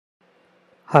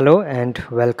Hello and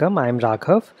welcome. I am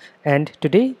Raghav, and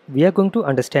today we are going to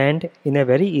understand in a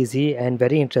very easy and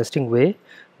very interesting way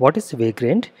what is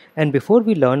Vagrant. And before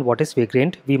we learn what is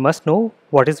Vagrant, we must know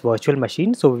what is virtual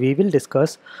machine. So we will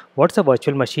discuss what's a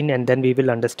virtual machine, and then we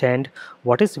will understand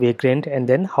what is Vagrant and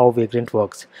then how Vagrant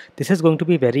works. This is going to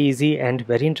be very easy and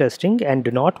very interesting, and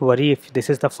do not worry if this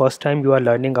is the first time you are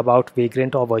learning about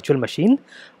Vagrant or virtual machine.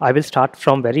 I will start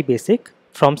from very basic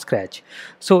from scratch.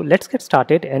 So let's get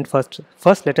started, and first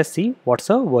let us see what's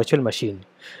a virtual machine.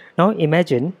 Now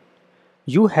imagine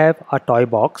you have a toy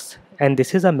box, and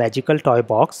this is a magical toy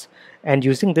box, and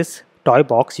using this toy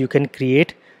box you can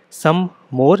create some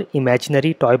more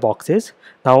imaginary toy boxes.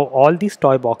 Now all these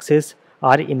toy boxes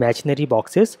are imaginary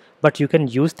boxes, but you can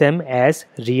use them as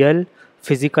real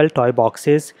physical toy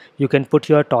boxes. You can put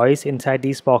your toys inside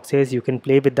these boxes, you can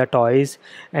play with the toys,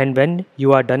 and when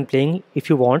you are done playing, if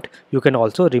you want, you can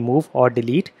also remove or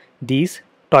delete these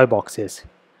toy boxes.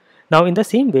 Now in the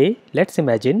same way, let's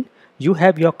imagine you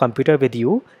have your computer with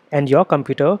you, and your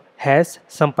computer has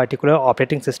some particular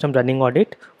operating system running on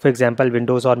it, for example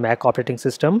Windows or Mac operating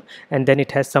system, and then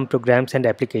it has some programs and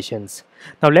applications.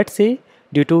 Now let's say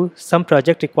due to some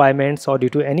project requirements or due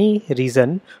to any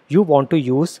reason you want to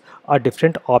use a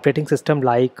different operating system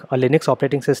like a Linux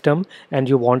operating system, and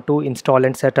you want to install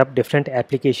and set up different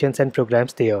applications and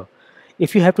programs there.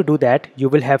 If you have to do that, you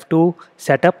will have to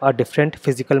set up a different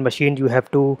physical machine. You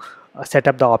have to set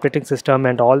up the operating system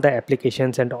and all the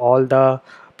applications and all the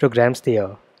programs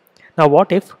there. Now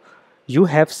what if you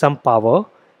have some power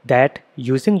that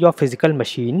using your physical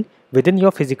machine, within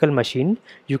your physical machine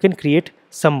you can create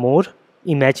some more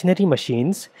imaginary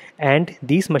machines, and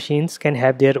these machines can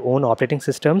have their own operating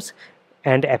systems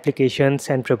and applications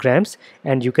and programs,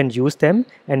 and you can use them,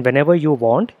 and whenever you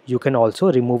want you can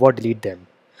also remove or delete them.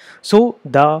 So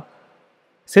the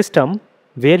system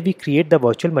where we create the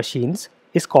virtual machines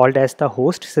is called as the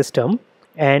host system,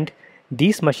 and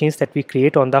these machines that we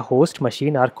create on the host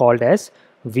machine are called as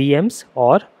VMs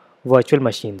or virtual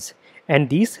machines,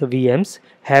 and these VMs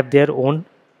have their own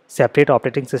separate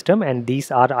operating system, and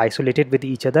these are isolated with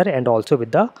each other and also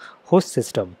with the host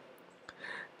system.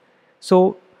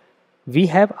 So we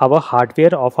have our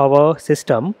hardware of our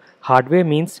system. Hardware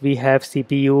means we have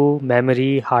CPU,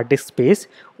 memory, hard disk space.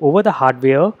 Over the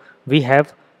hardware we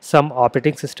have some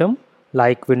operating system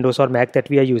like Windows or Mac that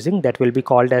we are using, that will be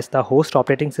called as the host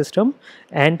operating system,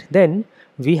 and then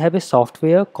we have a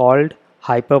software called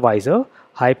Hypervisor.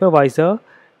 Hypervisor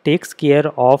takes care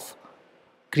of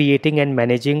creating and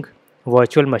managing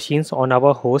virtual machines on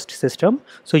our host system.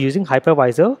 So using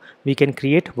Hypervisor we can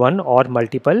create one or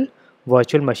multiple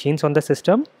virtual machines on the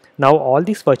system. Now all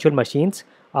these virtual machines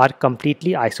are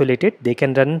completely isolated. They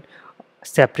can run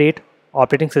separate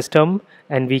operating system,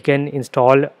 and we can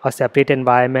install a separate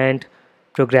environment,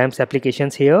 programs,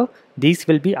 applications here. These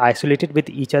will be isolated with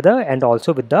each other and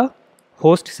also with the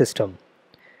host system,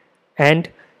 and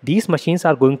these machines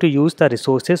are going to use the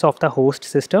resources of the host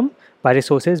system. By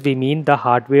resources we mean the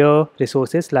hardware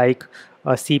resources like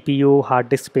CPU, hard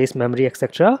disk space, memory,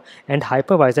 etc., and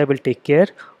Hypervisor will take care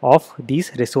of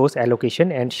these resource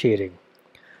allocation and sharing.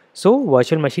 So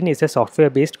virtual machine is a software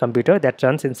based computer that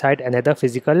runs inside another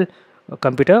physical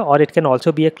computer, or it can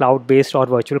also be a cloud based or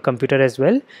virtual computer as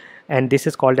well, and this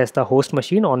is called as the host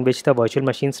machine on which the virtual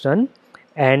machines run.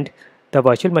 And the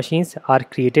virtual machines are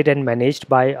created and managed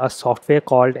by a software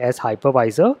called as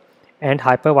Hypervisor, and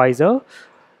Hypervisor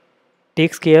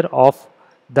takes care of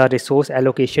the resource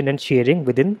allocation and sharing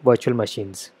within virtual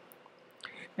machines.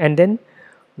 And then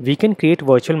we can create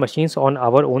virtual machines on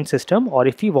our own system, or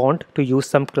if we want to use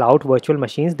some cloud virtual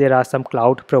machines, there are some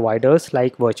cloud providers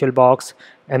like VirtualBox,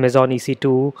 Amazon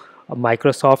EC2,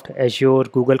 Microsoft Azure,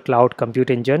 Google Cloud Compute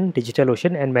Engine,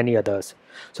 DigitalOcean, and many others.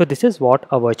 So this is what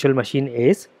a virtual machine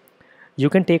is. You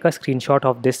can take a screenshot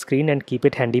of this screen and keep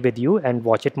it handy with you and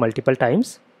watch it multiple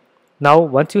times. Now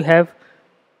once you have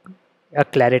a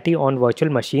clarity on virtual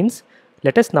machines,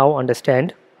 let us now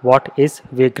understand what is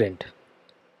Vagrant.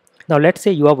 Now let's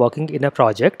say you are working in a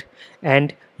project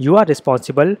and you are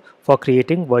responsible for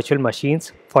creating virtual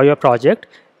machines for your project.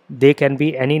 They can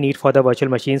be any need for the virtual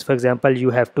machines. For example,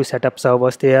 you have to set up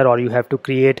servers there, or you have to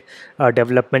create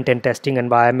development and testing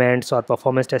environments or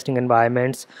performance testing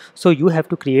environments. So you have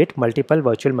to create multiple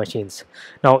virtual machines.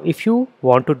 Now if you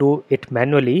want to do it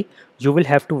manually, you will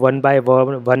have to one by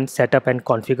one set up and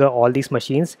configure all these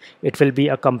machines. It will be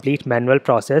a complete manual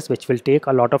process which will take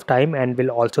a lot of time and will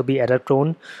also be error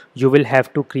prone. You will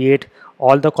have to create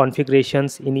all the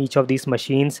configurations in each of these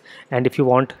machines, and if you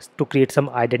want to create some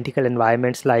identical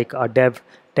environments like a dev,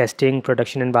 testing,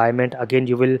 production environment, again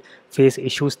you will face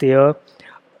issues there.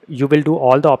 you will do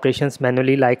all the operations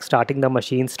manually, like starting the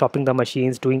machines, stopping the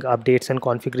machines, doing updates and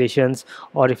configurations,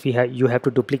 or if you have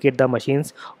to duplicate the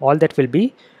machines, all that will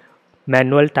be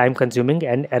manual, time consuming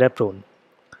and error prone.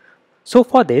 So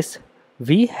for this,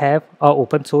 we have a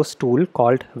open source tool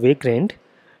called Vagrant.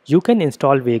 You can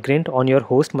install Vagrant on your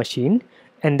host machine,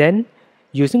 and then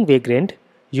using Vagrant,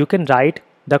 you can write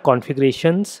the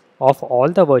configurations of all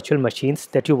the virtual machines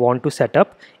that you want to set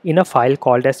up in a file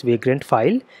called as Vagrant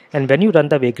file. And when you run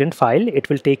the Vagrant file, it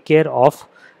will take care of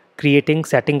creating,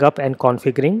 setting up and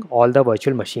configuring all the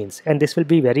virtual machines. And this will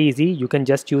be very easy. You can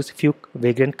just use few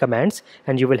Vagrant commands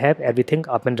and you will have everything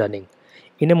up and running.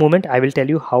 In a moment, I will tell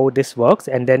you how this works,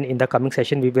 and then in the coming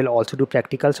session, we will also do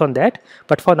practicals on that.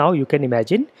 But for now, you can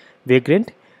imagine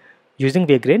Vagrant. Using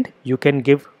Vagrant, you can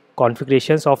give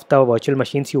configurations of the virtual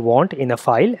machines you want in a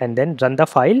file and then run the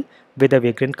file with a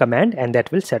Vagrant command, and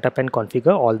that will set up and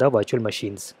configure all the virtual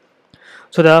machines.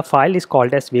 So the file is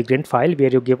called as Vagrant file,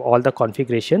 where you give all the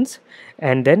configurations,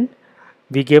 and then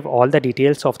we give all the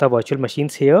details of the virtual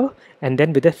machines here, and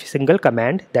then with a single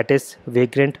command, that is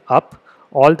Vagrant up,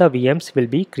 all the VMs will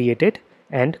be created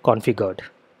and configured.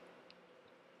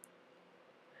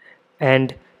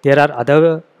 And there are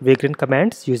other Vagrant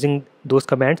commands. Using those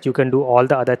commands, you can do all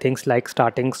the other things like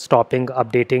starting, stopping,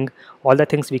 updating, all the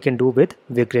things we can do with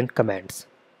Vagrant commands.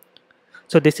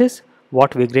 So this is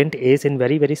what Vagrant is in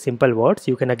very simple words.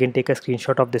 You can again take a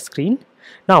screenshot of the screen.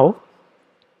 Now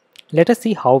let us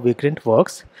see how Vagrant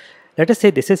works. Let us say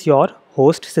this is your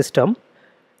host system,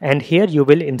 and here you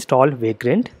will install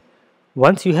Vagrant.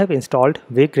 Once you have installed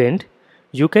Vagrant,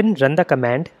 you can run the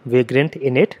command Vagrant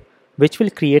init, which will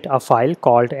create a file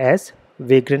called as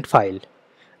Vagrant file.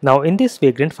 Now in this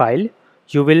Vagrant file,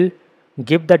 you will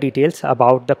give the details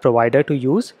about the provider to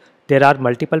use. There are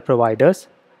multiple providers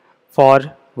for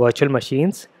virtual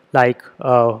machines, like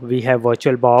we have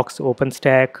VirtualBox,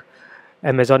 OpenStack,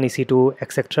 Amazon EC2,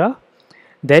 etc.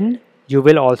 Then you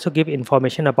will also give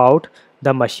information about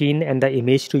the machine and the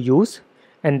image to use,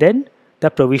 and then the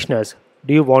provisioners.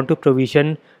 Do you want to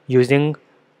provision using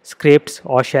scripts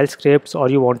or shell scripts, or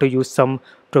you want to use some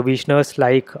provisioners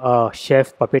like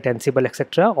Chef, Puppet, Ansible,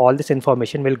 etc. All this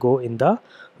information will go in the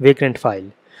Vagrant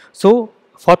file. So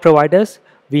for providers,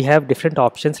 we have different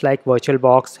options like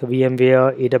VirtualBox,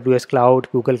 VMware, AWS Cloud,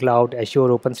 Google Cloud, Azure,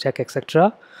 OpenStack,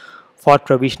 etc. For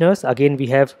provisioners, again we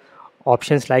have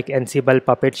options like Ansible,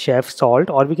 Puppet, Chef, Salt,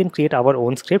 or we can create our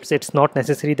own scripts. It's not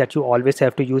necessary that you always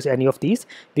have to use any of these.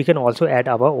 We can also add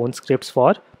our own scripts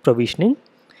for provisioning.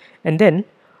 And then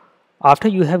after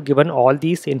you have given all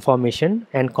these information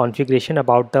and configuration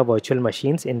about the virtual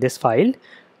machines in this file,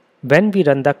 when we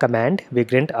run the command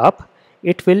Vagrant up,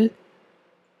 it will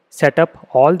set up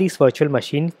all these virtual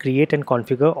machines, create and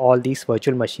configure all these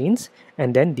virtual machines,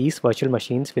 and then these virtual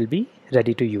machines will be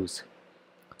ready to use.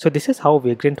 So this is how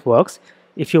Vagrant works.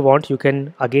 If you want, you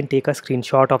can again take a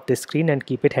screenshot of this screen and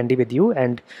keep it handy with you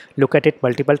and look at it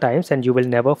multiple times, and you will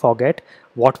never forget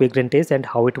what Vagrant is and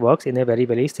how it works in a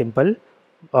very simple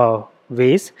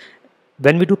ways.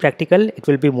 When we do practical, it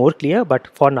will be more clear, but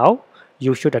for now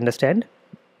you should understand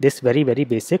this very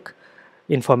basic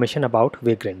information about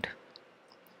Vagrant.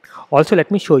 Also,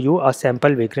 let me show you a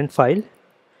sample Vagrant file.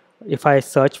 If I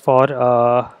search for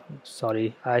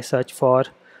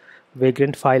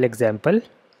Vagrant file example,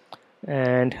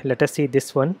 and let us see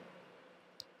this one.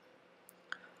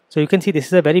 So you can see this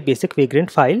is a very basic Vagrant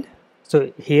file.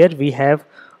 So here we have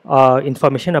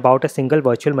information about a single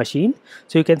virtual machine.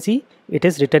 So you can see it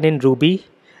is written in Ruby,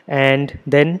 and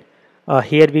then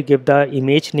here we give the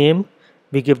image name,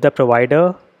 we give the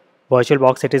provider,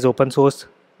 VirtualBox, it is open source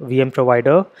VM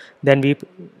provider. Then we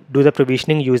do the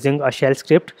provisioning using a shell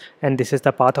script, and this is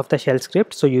the path of the shell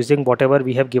script. So using whatever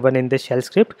we have given in this shell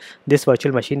script, this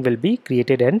virtual machine will be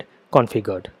created and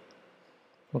configured.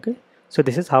 Okay, so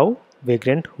this is how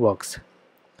Vagrant works.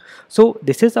 So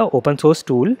this is an open source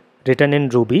tool written in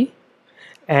Ruby,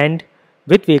 and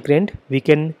with Vagrant we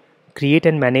can create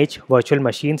and manage virtual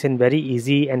machines in very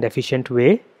easy and efficient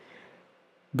way.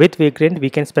 With Vagrant, we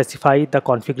can specify the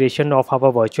configuration of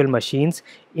our virtual machines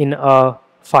in a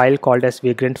file called as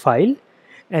Vagrant file,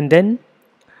 and then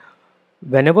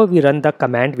whenever we run the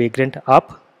command Vagrant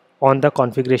up on the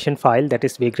configuration file, that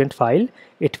is Vagrant file,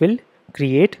 it will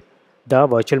create the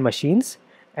virtual machines.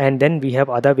 And then we have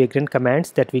other Vagrant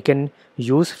commands that we can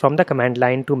use from the command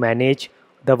line to manage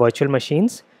the virtual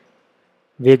machines.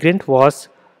 Vagrant was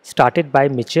started by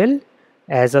Mitchell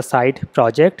as a side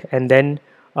project, and then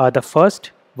the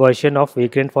first version of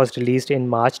Vagrant was released in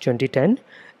March 2010,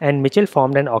 and Mitchell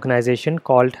formed an organization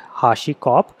called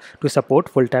HashiCorp to support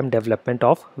full-time development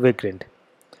of Vagrant.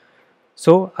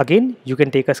 So again, you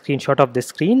can take a screenshot of this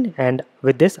screen, and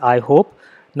with this I hope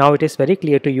now it is very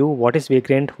clear to you what is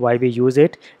Vagrant, why we use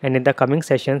it, and in the coming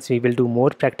sessions we will do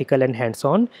more practical and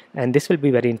hands-on, and this will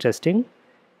be very interesting.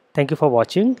 Thank you for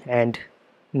watching and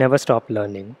never stop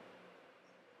learning.